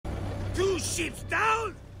2 ships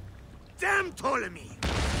down? Damn Ptolemy!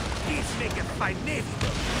 These make a fine navy.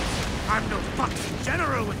 I'm no fucking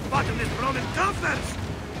general with bottomless Roman coffers!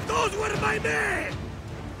 Those were my men!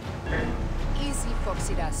 Easy,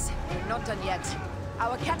 Foxidas. We're not done yet.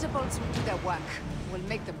 Our catapults will do their work. We'll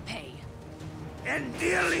make them pay. And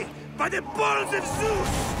dearly, by the balls of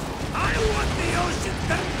Zeus! I want the ocean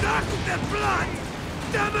turned dark with their blood!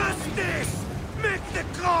 Damastes! Make the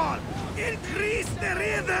call! Increase the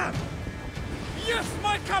rhythm! Yes,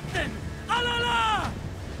 my captain! Alala!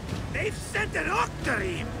 They've sent an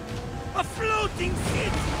octarine! A floating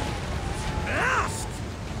city! Blast!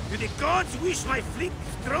 Do the gods wish my fleet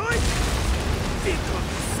destroyed? Think of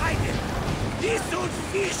Poseidon! This old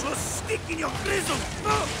fish will stick in your grizzled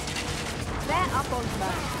throat! Bear up, old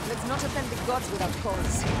man. Let's not offend the gods without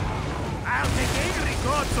cause. I'll take angry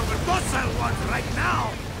gods over docile ones right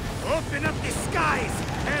now! Open up the skies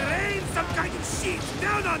and rain some kind of shit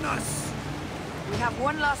down on us! We have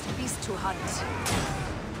one last beast to hunt.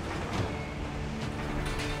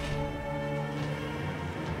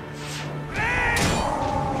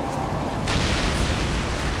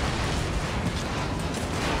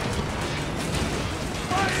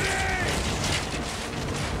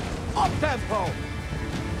 Up tempo!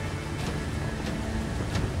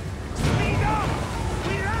 Speed up!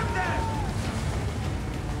 We have them!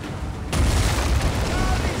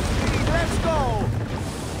 Let's go!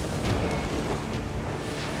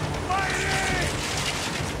 Fighting!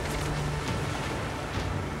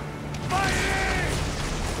 Fighting!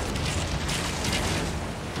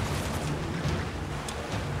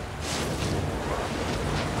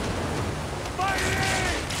 Fighting!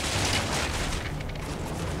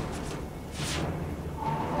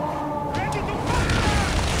 Ready to fire!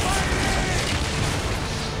 Fighting!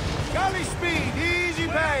 Galley speed, easy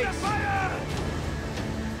pace! Fire!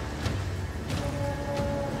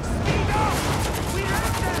 Speed up! We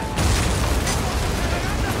have them! They're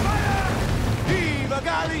under fire! Viva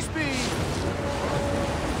galley speed!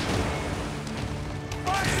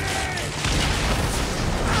 Fighting!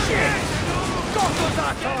 Shit! Goggles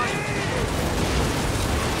are time!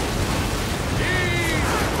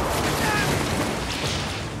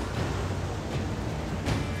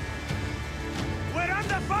 We're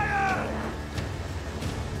under fire!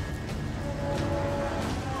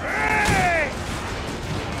 Hey!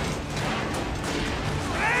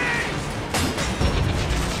 Hey!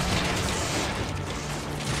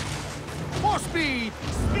 More speed!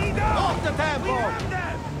 Speed up! Off the tempo! We have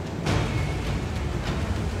them!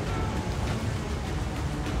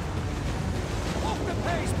 Off the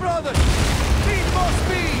pace, brothers! Need more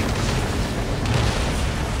speed!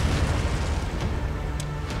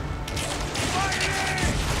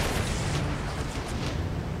 Fighting!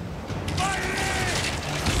 Fighting!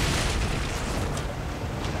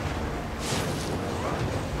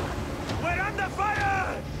 We're under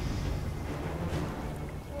fire!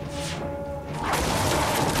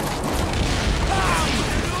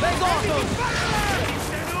 They got them!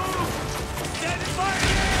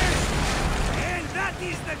 And that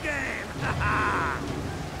is the game!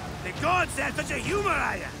 The gods have such a humor,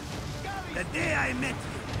 I am. The day I met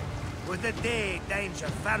you was the day danger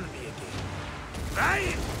found me again.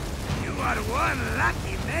 Right? You are one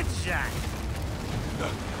lucky medshot.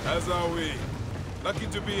 As are we. Lucky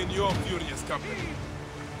to be in your furious company.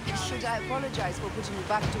 Should I apologize for putting you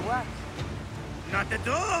back to work? Not at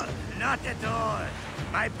all. Not at all.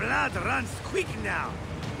 My blood runs quick now,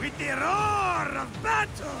 with the roar of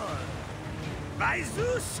battle. By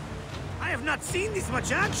Zeus, I have not seen this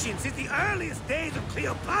much action since the earliest days of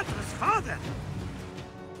Cleopatra's father.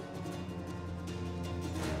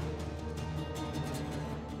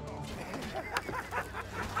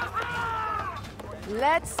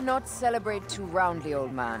 Let's not celebrate too roundly,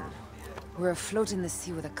 old man. We're afloat in the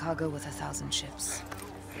sea with a cargo with 1,000 ships.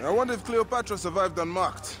 I wonder if Cleopatra survived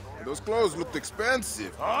unmarked. Those clothes looked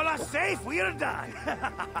expensive. All are safe, we're done.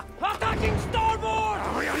 Attacking starboard!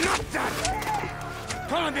 Oh, we are not done.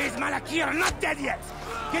 Ptolemy's Malaki are not dead yet.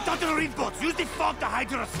 Get onto the reef boats. Use the fog to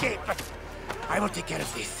hide your escape. I will take care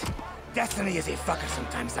of this. Destiny is a fucker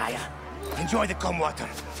sometimes, Aya. Enjoy the calm water.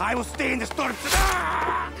 I will stay in the storm.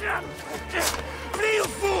 Flee, you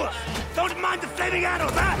fools! Don't mind the flaming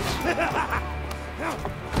arrows, huh?